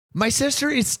My sister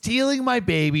is stealing my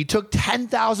baby, took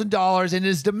 $10,000 and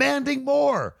is demanding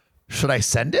more. Should I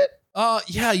send it?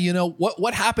 Yeah,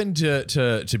 what happened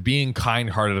to being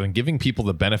kind-hearted and giving people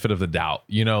the benefit of the doubt?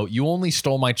 You only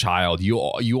stole my child. You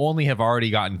only have already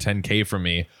gotten 10K from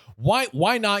me.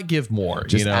 Why not give more?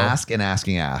 Just ask and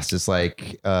asking ask. Just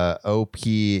like OP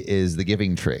is the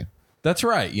giving tree. That's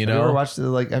right. Have you ever watched have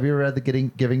you ever read the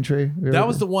Giving Tree? That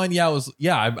was the one. Yeah,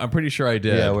 I'm pretty sure I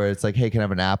did. Yeah, where it's like, hey, can I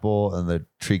have an apple? And the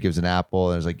tree gives an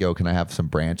apple. And it's like, yo, can I have some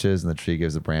branches? And the tree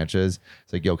gives the branches.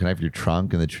 It's like, yo, can I have your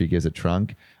trunk? And the tree gives a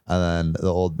trunk. And then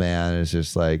the old man is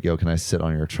just like, yo, can I sit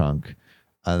on your trunk?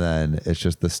 And then it's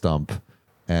just the stump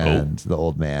and the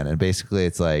old man. And basically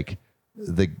it's like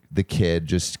the kid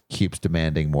just keeps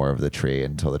demanding more of the tree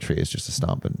until the tree is just a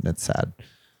stump, and it's sad.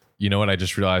 You know what? I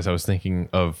just realized I was thinking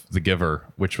of The Giver,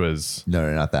 which was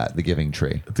no, not that. The Giving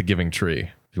Tree. The Giving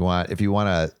Tree. If you want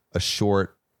a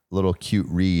short, little, cute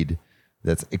read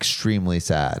that's extremely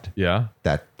sad. Yeah,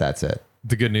 that's it.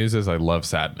 The good news is I love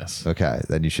sadness. Okay,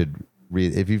 then you should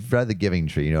read. If you've read The Giving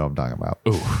Tree, you know what I'm talking about.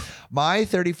 Ooh. My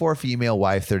 34 female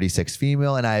wife, 36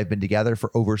 female, and I have been together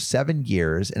for over 7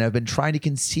 years, and have been trying to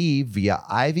conceive via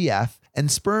IVF and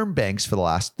sperm banks for the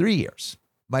last 3 years.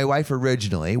 My wife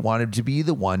originally wanted to be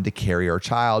the one to carry our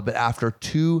child, but after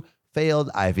 2 failed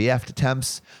IVF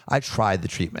attempts, I tried the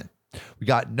treatment. We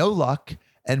got no luck,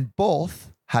 and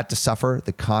both had to suffer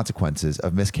the consequences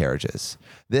of miscarriages.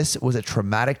 This was a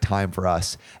traumatic time for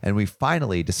us, and we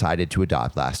finally decided to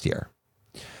adopt last year.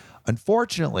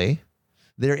 Unfortunately,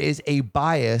 there is a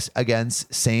bias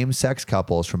against same-sex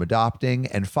couples from adopting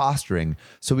and fostering,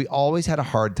 so we always had a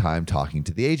hard time talking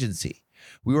to the agency.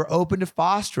 We were open to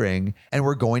fostering and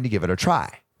were going to give it a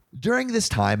try. During this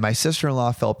time, my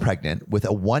sister-in-law fell pregnant with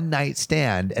a one-night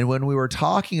stand, and when we were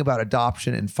talking about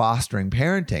adoption and fostering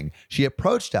parenting, she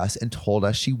approached us and told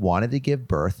us she wanted to give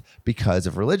birth because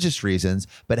of religious reasons,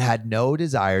 but had no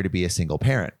desire to be a single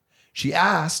parent. She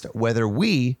asked whether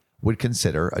we would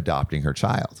consider adopting her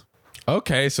child.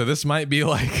 Okay, so this might be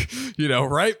like,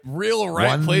 right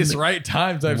place, right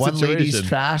time type one situation. One lady's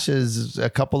trash is a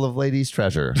couple of ladies'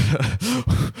 treasure.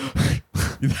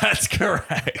 That's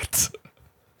correct.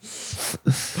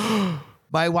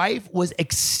 My wife was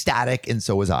ecstatic, and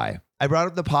so was I. I brought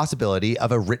up the possibility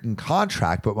of a written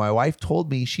contract, but my wife told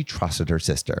me she trusted her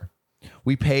sister.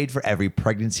 We paid for every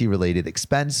pregnancy-related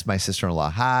expense my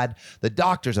sister-in-law had, the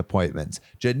doctor's appointments,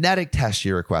 genetic tests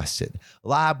she requested,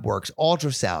 lab works,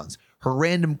 ultrasounds, her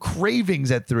random cravings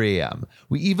at 3 a.m.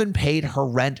 We even paid her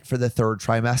rent for the 3rd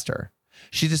trimester.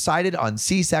 She decided on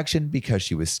C-section because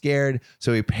she was scared,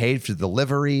 so we paid for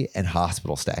delivery and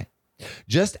hospital stay.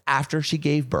 Just after she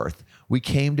gave birth, we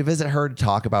came to visit her to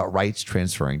talk about rights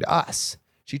transferring to us.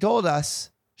 She told us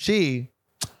she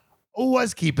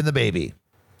was keeping the baby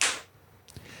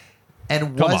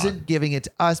and wasn't giving it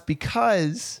to us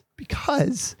because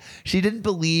she didn't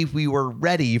believe we were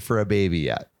ready for a baby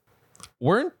yet.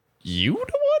 Weren't you the one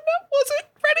that wasn't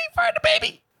ready for the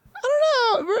baby? I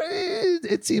don't know.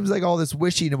 It seems like all this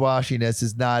wishy-washiness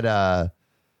is not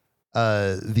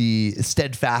the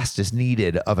steadfastness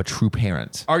needed of a true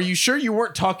parent. Are you sure you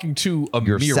weren't talking to a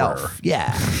yourself? Mirror?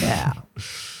 Yeah.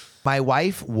 My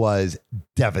wife was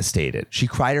devastated. She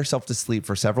cried herself to sleep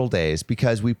for several days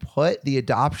because we put the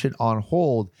adoption on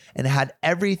hold and had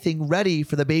everything ready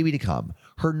for the baby to come.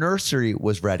 Her nursery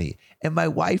was ready, and my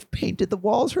wife painted the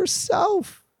walls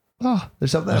herself. Oh, there's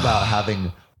something about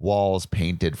having walls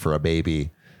painted for a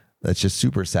baby that's just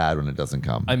super sad when it doesn't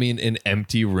come. I mean, an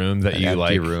empty room that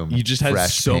you just had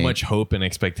so much hope and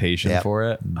expectation for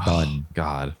it. Done. Oh,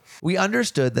 God. We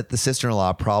understood that the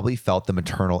sister-in-law probably felt the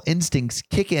maternal instincts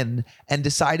kick in and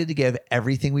decided to give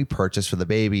everything we purchased for the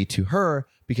baby to her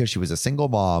because she was a single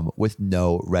mom with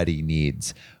no ready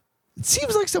needs. It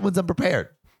seems like someone's unprepared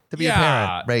to be a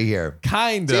parent right here.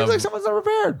 Kind of. Seems like someone's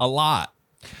unprepared. A lot.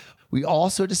 We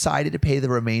also decided to pay the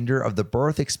remainder of the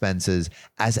birth expenses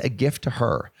as a gift to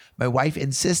her. My wife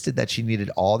insisted that she needed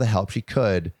all the help she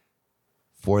could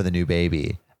for the new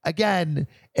baby. Again,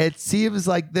 it seems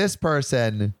like this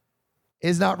person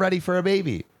is not ready for a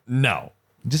baby. No.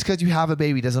 Just because you have a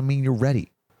baby doesn't mean you're ready.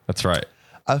 That's right.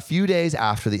 A few days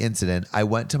after the incident, I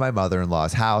went to my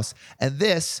mother-in-law's house, and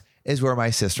this is where my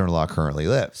sister-in-law currently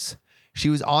lives. She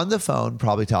was on the phone,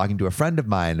 probably talking to a friend of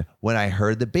mine, when I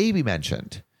heard the baby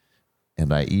mentioned.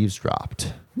 And I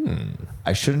eavesdropped.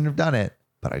 I shouldn't have done it,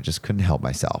 but I just couldn't help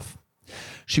myself.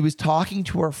 She was talking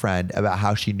to her friend about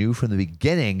how she knew from the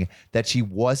beginning that she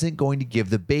wasn't going to give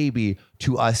the baby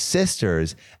to us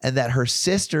sisters, and that her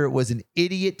sister was an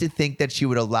idiot to think that she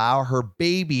would allow her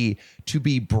baby to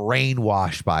be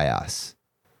brainwashed by us.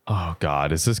 Oh,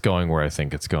 God. Is this going where I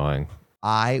think it's going?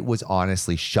 I was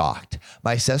honestly shocked.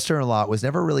 My sister-in-law was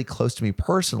never really close to me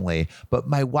personally, but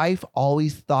my wife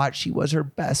always thought she was her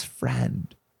best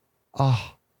friend.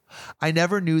 Oh, I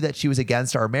never knew that she was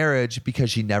against our marriage because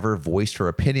she never voiced her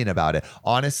opinion about it.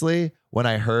 Honestly, when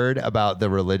I heard about the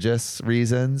religious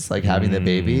reasons, like having the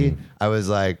baby, I was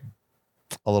like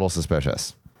a little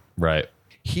suspicious. Right.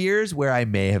 Here's where I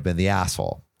may have been the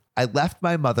asshole. I left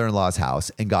my mother-in-law's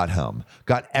house and got home,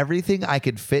 got everything I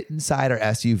could fit inside our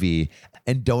SUV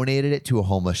and donated it to a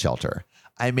homeless shelter.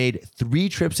 I made 3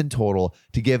 trips in total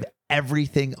to give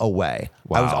everything away.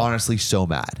 Wow. I was honestly so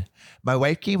mad. My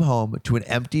wife came home to an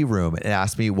empty room and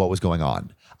asked me what was going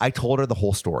on. I told her the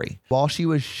whole story. While she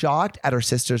was shocked at her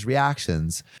sister's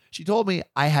reactions, she told me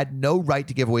I had no right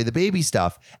to give away the baby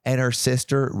stuff and her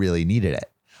sister really needed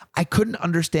it. I couldn't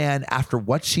understand after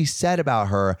what she said about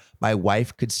her, my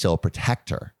wife could still protect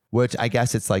her, which I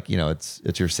guess it's like,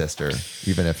 it's your sister,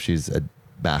 even if she's a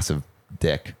massive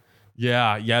dick.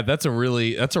 Yeah. That's a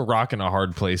rock and a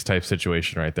hard place type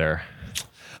situation right there.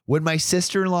 When my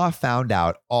sister-in-law found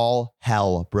out, all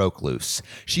hell broke loose.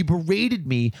 She berated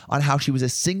me on how she was a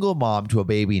single mom to a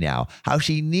baby now, how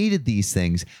she needed these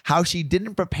things, how she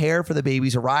didn't prepare for the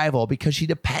baby's arrival because she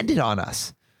depended on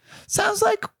us. Sounds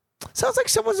like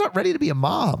someone's not ready to be a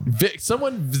mom.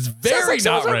 Someone's very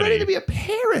not ready to be a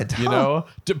parent. You know,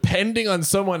 depending on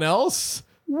someone else.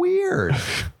 Weird.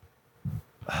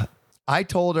 I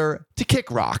told her to kick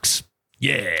rocks.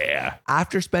 Yeah.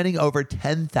 After spending over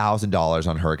 $10,000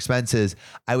 on her expenses,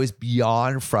 I was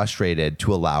beyond frustrated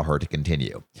to allow her to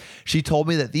continue. She told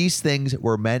me that these things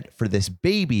were meant for this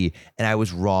baby and I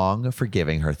was wrong for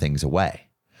giving her things away.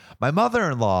 My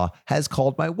mother-in-law has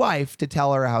called my wife to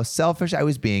tell her how selfish I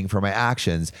was being for my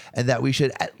actions and that we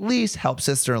should at least help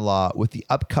sister-in-law with the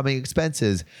upcoming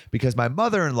expenses because my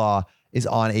mother-in-law is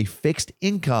on a fixed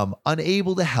income,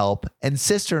 unable to help, and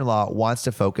sister-in-law wants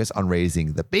to focus on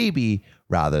raising the baby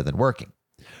rather than working.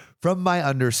 From my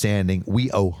understanding,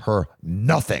 we owe her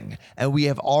nothing, and we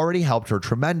have already helped her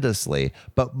tremendously,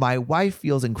 but my wife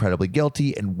feels incredibly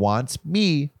guilty and wants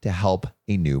me to help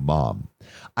a new mom.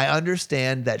 I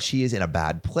understand that she is in a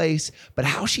bad place, but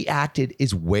how she acted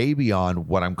is way beyond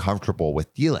what I'm comfortable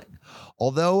with dealing.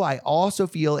 Although I also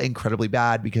feel incredibly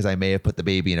bad because I may have put the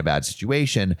baby in a bad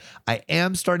situation, I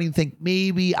am starting to think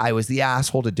maybe I was the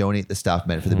asshole to donate the stuff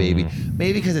meant for the baby.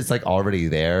 Maybe because it's like already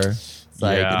there. It's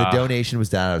like the donation was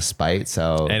done out of spite,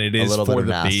 so and it is a little for bit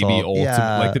the baby.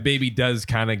 Like the baby does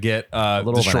kind of get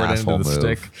the short end of the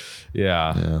stick.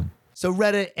 Yeah. So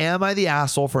Reddit, am I the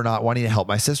asshole for not wanting to help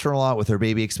my sister-in-law with her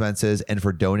baby expenses and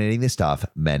for donating the stuff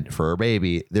meant for her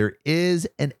baby? There is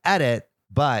an edit,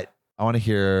 but I want to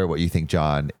hear what you think,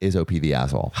 John. Is OP the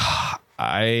asshole?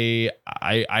 I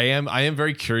am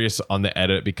very curious on the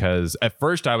edit because at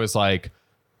first I was like,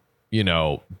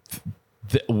 what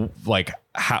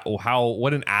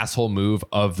an asshole move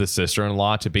of the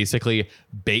sister-in-law to basically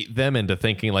bait them into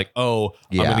thinking like, I'm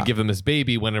going to give them this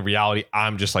baby when in reality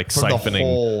I'm just like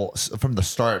siphoning from the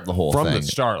start, the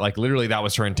start. Like literally that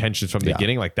was her intentions from the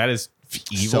beginning. Like that is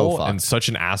evil and such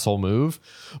an asshole move.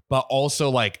 But also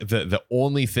like the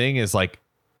only thing is like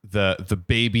the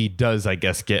baby does, I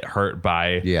guess, get hurt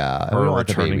by her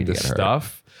returning the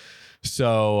stuff.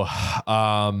 So,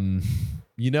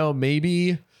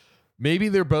 maybe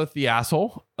they're both the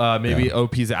asshole. Maybe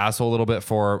OP's the asshole a little bit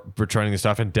for returning the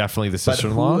stuff, and definitely the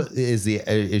sister-in-law. But who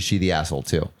is she the asshole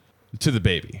too? To the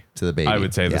baby. I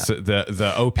would say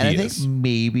the OP and I think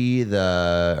maybe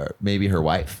her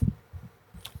wife.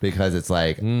 Because it's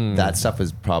like that stuff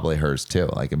is probably hers too.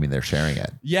 Like, I mean, they're sharing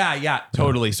it. Yeah,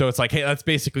 totally. So it's like, hey, that's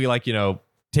basically like,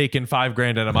 taking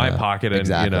 $5,000 out of my pocket and,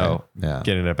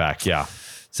 getting it back. Yeah.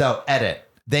 So edit.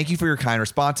 Thank you for your kind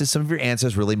responses. Some of your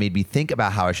answers really made me think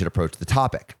about how I should approach the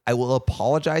topic. I will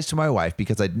apologize to my wife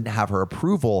because I didn't have her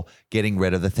approval getting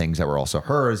rid of the things that were also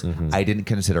hers. I didn't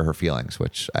consider her feelings,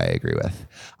 which I agree with.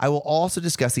 I will also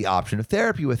discuss the option of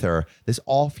therapy with her. This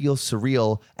all feels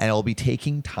surreal, and I will be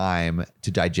taking time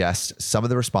to digest some of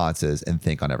the responses and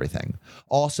think on everything.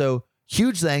 Also,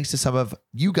 huge thanks to some of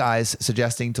you guys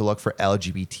suggesting to look for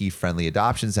LGBT-friendly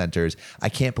adoption centers. I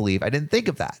can't believe I didn't think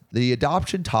of that. The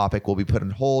adoption topic will be put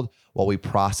on hold while we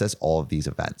process all of these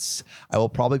events. I will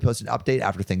probably post an update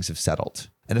after things have settled.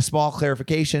 And a small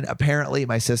clarification, apparently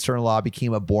my sister-in-law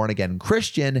became a born-again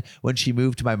Christian when she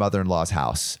moved to my mother-in-law's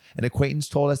house. An acquaintance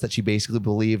told us that she basically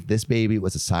believed this baby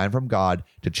was a sign from God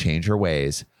to change her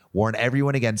ways, warn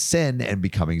everyone against sin and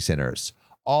becoming sinners.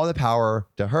 All the power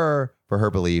to her for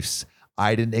her beliefs.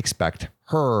 I didn't expect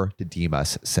her to deem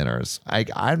us sinners.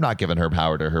 I'm not giving her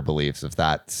power to her beliefs if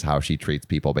that's how she treats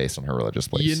people based on her religious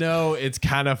beliefs. It's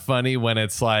kind of funny when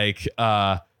it's like,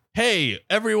 hey,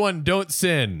 everyone don't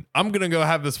sin. I'm going to go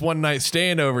have this one night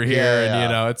stand over here. Yeah. And, you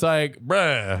know, it's like,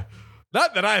 bruh,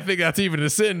 not that I think that's even a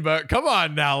sin, but come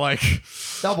on now. Like,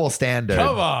 double standard.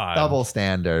 come on. Double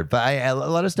standard. But I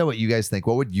let us know what you guys think.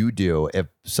 What would you do if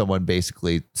someone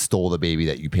basically stole the baby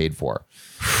that you paid for?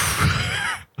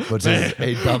 Which is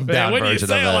a dumbed down when you version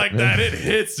say of it it. like that, it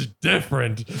hits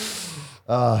different.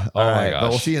 All my right, gosh. but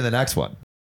we'll see you in the next one.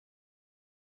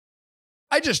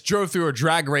 I just drove through a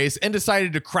drag race and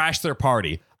decided to crash their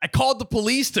party. I called the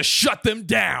police to shut them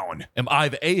down. Am I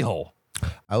the a-hole?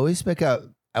 I always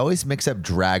mix up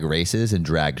drag races and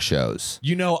drag shows.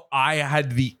 You know, I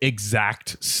had the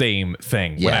exact same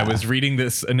thing. When I Yeah. was reading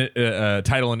this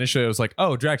title initially, I was like,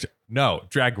 oh, drag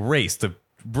race, the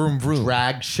vroom vroom.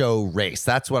 Drag show race.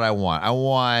 That's what I want. I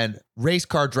want race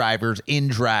car drivers in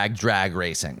drag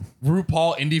racing.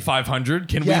 RuPaul Indy 500.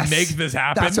 Can Yes. we make this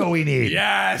happen? That's what we need.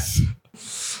 Yes.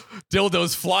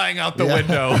 Dildos flying out the Yeah.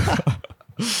 window.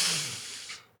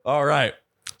 All right.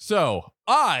 So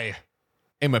I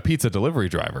am a pizza delivery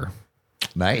driver.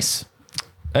 Nice.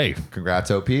 Hey,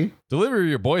 Congrats, OP. deliver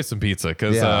your boys some pizza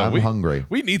because Yeah, I'm hungry.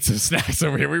 We need some snacks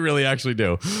over here. We really actually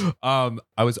do.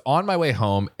 I was on my way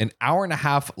home an hour and a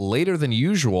half later than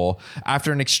usual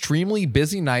after an extremely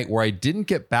busy night where I didn't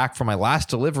get back from my last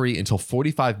delivery until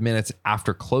 45 minutes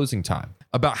after closing time.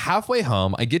 About halfway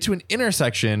home, I get to an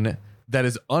intersection that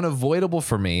is unavoidable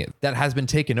for me that has been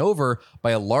taken over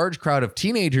by a large crowd of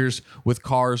teenagers with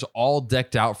cars all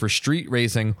decked out for street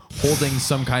racing, holding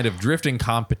some kind of drifting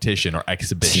competition or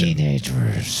exhibition.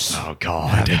 Teenagers. Oh,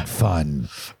 God. Having fun.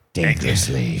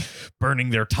 Dangerously. Burning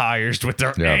their tires with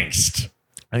their Yeah. angst.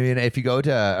 I mean, if you go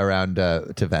around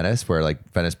to Venice, where like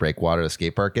Venice Breakwater, the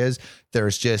skate park is,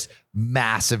 there's just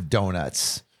massive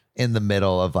donuts in the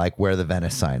middle of like where the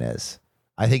Venice sign is.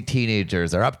 I think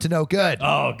teenagers are up to no good.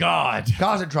 Oh, God.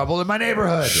 Causing trouble in my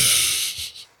neighborhood.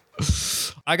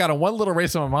 I got on one little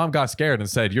race and my mom got scared and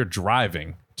said, you're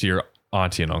driving to your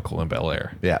auntie and uncle in Bel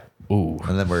Air. Yeah. Ooh.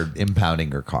 And then we're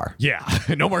impounding her car. Yeah.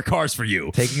 No more cars for you.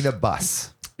 Taking the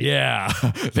bus. Yeah.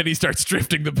 Then he starts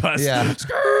drifting the bus. Yeah.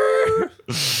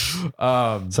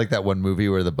 It's like that one movie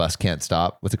where the bus can't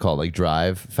stop. What's it called? Like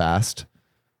Drive Fast.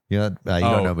 You know, you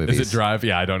don't know movies. Is it Drive?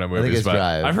 Yeah, I don't know movies. it's but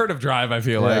Drive. I've heard of Drive, I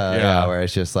feel Yeah, like. where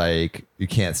it's just like you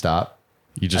can't stop.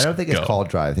 You just I don't think go. it's called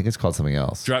Drive. I think it's called something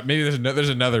else. Drive. Maybe there's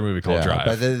another movie called Yeah, Drive.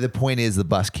 but the point is the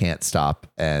bus can't stop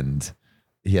and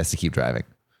he has to keep driving.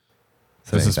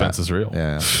 the Something like suspense that. is real.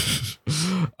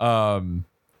 Yeah.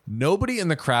 Nobody in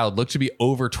the crowd looked to be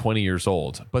over 20 years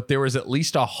old, but there was at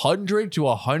least 100 to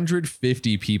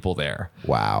 150 people there.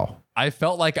 Wow. I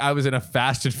felt like I was in a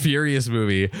Fast and Furious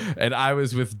movie, and I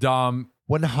was with Dom.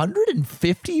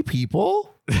 150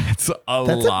 people? That's That's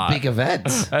lot. a big event.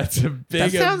 That's a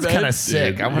big That sounds event, kind of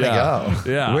sick. dude. I want to Yeah.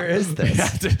 go. Yeah. Where is this?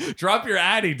 Yeah, drop your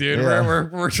Addy, dude. Yeah.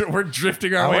 We're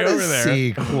drifting our I way want to over there.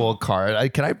 see cool cars.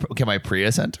 Can my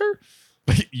Prius enter?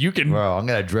 You can. Bro, I'm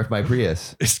gonna drift my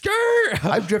Prius. Skirt.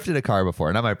 I've drifted a car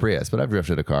before, not my Prius, but I've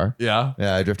drifted a car. Yeah.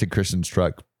 Yeah, I drifted Christian's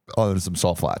truck on some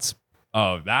salt flats.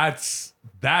 Oh, that's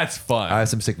fun. I have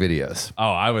some sick videos.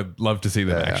 Oh, I would love to see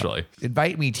them Yeah. actually.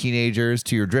 Invite me, teenagers,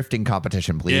 to your drifting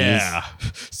competition, please. Yeah.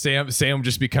 Sam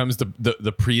just becomes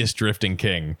the Prius drifting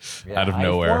king out of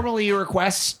nowhere. I formally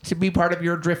request to be part of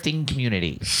your drifting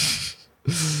community.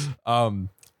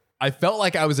 I felt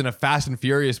like I was in a Fast and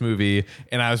Furious movie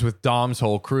and I was with Dom's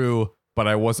whole crew, but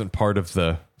I wasn't part of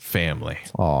the family.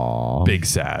 Aw. Big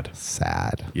sad.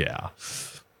 Sad. Yeah.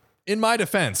 In my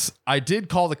defense, I did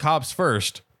call the cops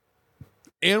first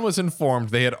and was informed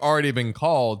they had already been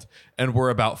called and were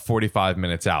about 45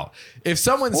 minutes out. If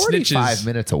someone 45 snitches,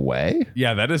 minutes away?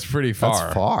 yeah, that is pretty far.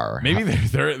 That's far. Maybe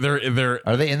they're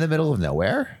Are they in the middle of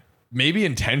nowhere? maybe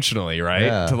intentionally, right?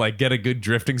 Yeah. To like get a good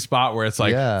drifting spot where it's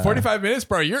like Yeah. 45 minutes,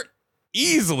 bro, you're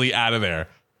easily out of there.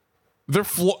 They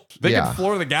Yeah. can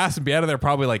floor the gas and be out of there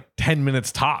probably like 10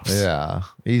 minutes tops. Yeah.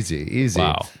 Easy.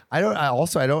 Wow. I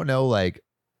don't know like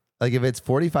if it's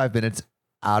 45 minutes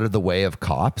out of the way of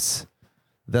cops,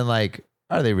 then like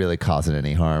are they really causing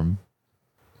any harm?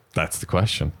 That's the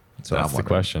question. what That's I'm the wondering.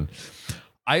 question.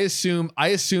 I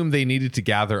assume they needed to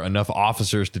gather enough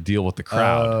officers to deal with the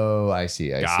crowd. Oh, I see.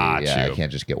 Got Yeah, you. I can't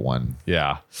just get one.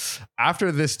 Yeah.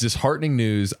 After this disheartening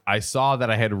news, I saw that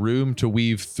I had room to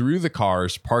weave through the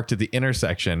cars parked at the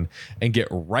intersection and get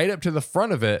right up to the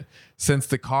front of it, since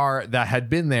the car that had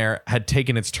been there had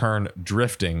taken its turn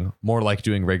drifting, more like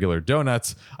doing regular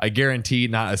donuts. I guarantee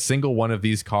not a single one of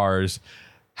these cars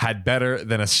had better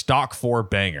than a stock 4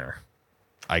 banger.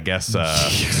 I guess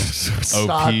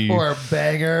Stock OP. for a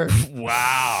banger.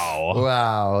 Wow.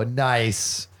 Wow,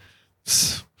 nice.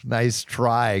 Nice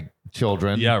try,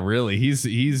 children. Yeah, really. He's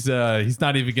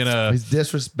not even gonna. He's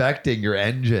disrespecting your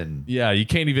engine. Yeah, you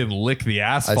can't even lick the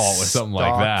asphalt with something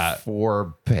like that.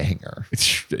 For banger.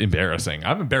 It's embarrassing.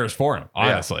 I'm embarrassed for him,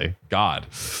 honestly. Yeah.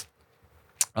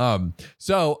 God.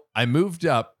 So I moved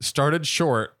up, started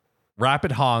short,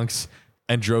 rapid honks,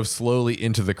 and drove slowly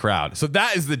into the crowd. So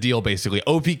that is the deal, basically.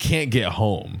 OP can't get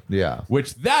home. Yeah.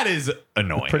 Which that is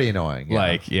annoying. Pretty annoying. Yeah.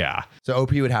 Like, yeah. So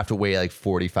OP would have to wait like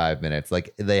 45 minutes.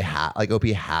 Like OP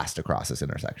has to cross this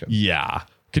intersection. Yeah.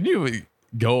 Can you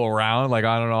go around? Like,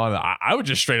 I don't know. I would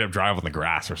just straight up drive on the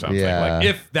grass or something. Yeah. Like,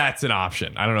 if that's an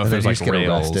option. I don't know if And there's then like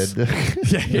you just rails. get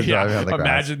arrested. Yeah. The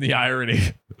Imagine the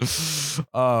irony.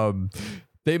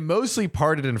 They mostly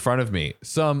parted in front of me.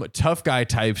 Some tough guy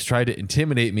types tried to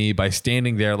intimidate me by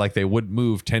standing there like they wouldn't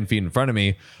move 10 feet in front of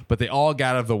me, but they all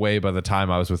got out of the way by the time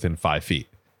I was within 5 feet.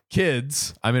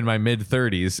 Kids, I'm in my mid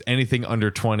 30s. Anything under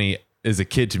 20 is a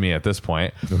kid to me at this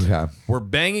point. Okay. Were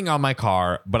banging on my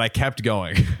car, but I kept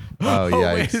going. Oh,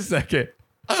 yeah. Wait a second.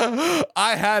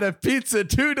 I had a pizza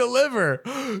to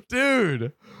deliver.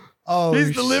 Dude. Oh,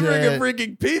 he's delivering shit. a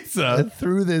freaking pizza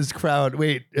through this crowd.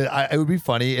 Wait, it would be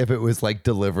funny if it was like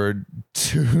delivered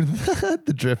to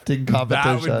the drifting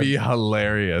competition. That would be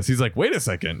hilarious. He's like, wait a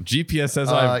second. GPS says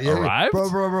I've arrived?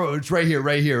 Bro. It's right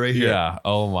here. Yeah.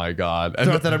 Oh my God. And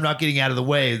not that I'm not getting out of the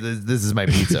way. This is my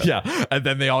pizza. Yeah. And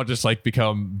then they all just like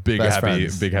become big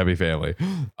happy family.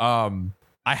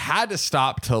 I had to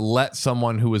stop to let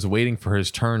someone who was waiting for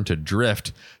his turn to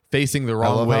drift facing the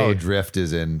wrong way. How drift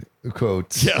is in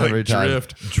quotes. Yeah, every like time.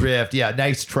 Drift. Yeah,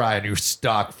 nice try on your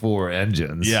stock 4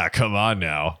 engines. Yeah, come on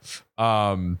now.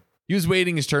 He was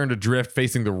waiting his turn to drift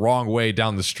facing the wrong way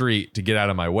down the street to get out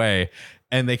of my way,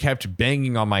 and they kept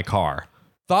banging on my car.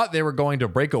 Thought they were going to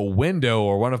break a window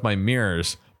or one of my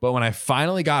mirrors, but when I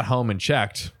finally got home and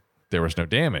checked, there was no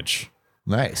damage.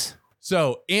 Nice.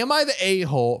 So, am I the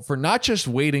a-hole for not just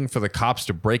waiting for the cops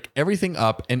to break everything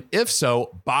up? And if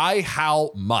so, by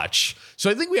how much? So,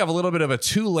 I think we have a little bit of a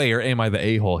 2-layer am I the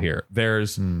a-hole here.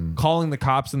 There's calling the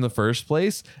cops in the first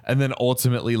place, and then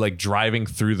ultimately like driving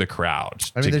through the crowd.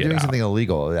 I mean, they're doing something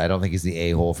illegal. I don't think he's the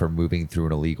a-hole for moving through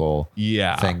an illegal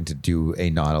thing to do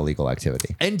a non-illegal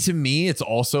activity. And to me, it's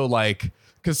also like,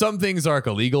 because some things are like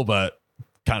illegal, but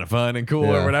kind of fun and cool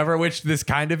or whatever, which this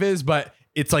kind of is, but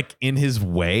it's like in his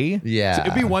way. Yeah. So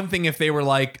it'd be one thing if they were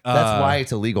like, that's why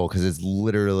it's illegal, because it's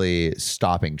literally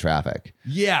stopping traffic.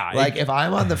 Yeah. Like if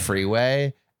I'm on the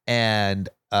freeway and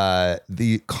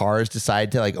the cars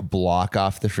decide to like block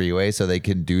off the freeway so they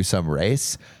can do some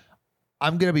race,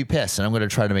 I'm going to be pissed and I'm going to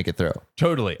try to make it through.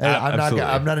 Totally.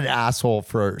 I'm not an asshole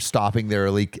for stopping their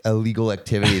illegal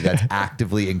activity that's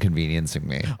actively inconveniencing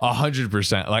me.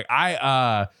 100%. Like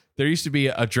there used to be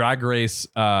a drag races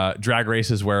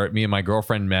where me and my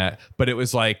girlfriend met, but it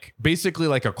was like basically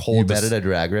like a cold. You met at a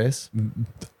drag race?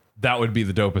 That would be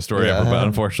the dopest story ever, but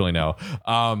unfortunately no.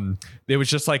 It was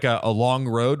just like a long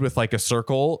road with like a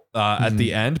circle at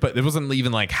the end, but it wasn't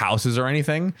even like houses or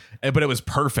anything. But it was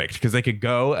perfect because they could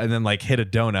go and then like hit a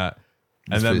donut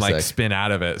and then like spin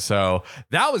out of it. So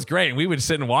that was great. And we would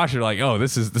sit and watch it like, oh,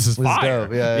 this is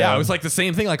fire. Yeah, it was like the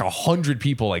same thing, like 100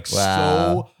 people, like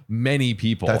so many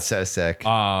people. That's so sick.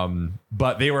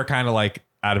 But they were kind of like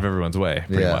out of everyone's way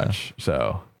pretty much.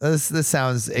 So this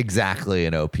sounds exactly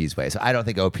in OP's way. So I don't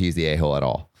think OP is the a-hole at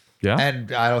all. Yeah.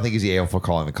 And I don't think he's the a-hole for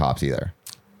calling the cops either.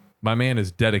 My man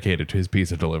is dedicated to his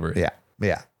pizza delivery. Yeah.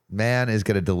 Yeah. Man is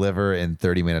going to deliver in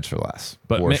 30 minutes or less.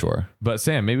 For sure. But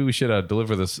Sam, maybe we should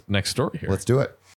deliver this next story here. Let's do it.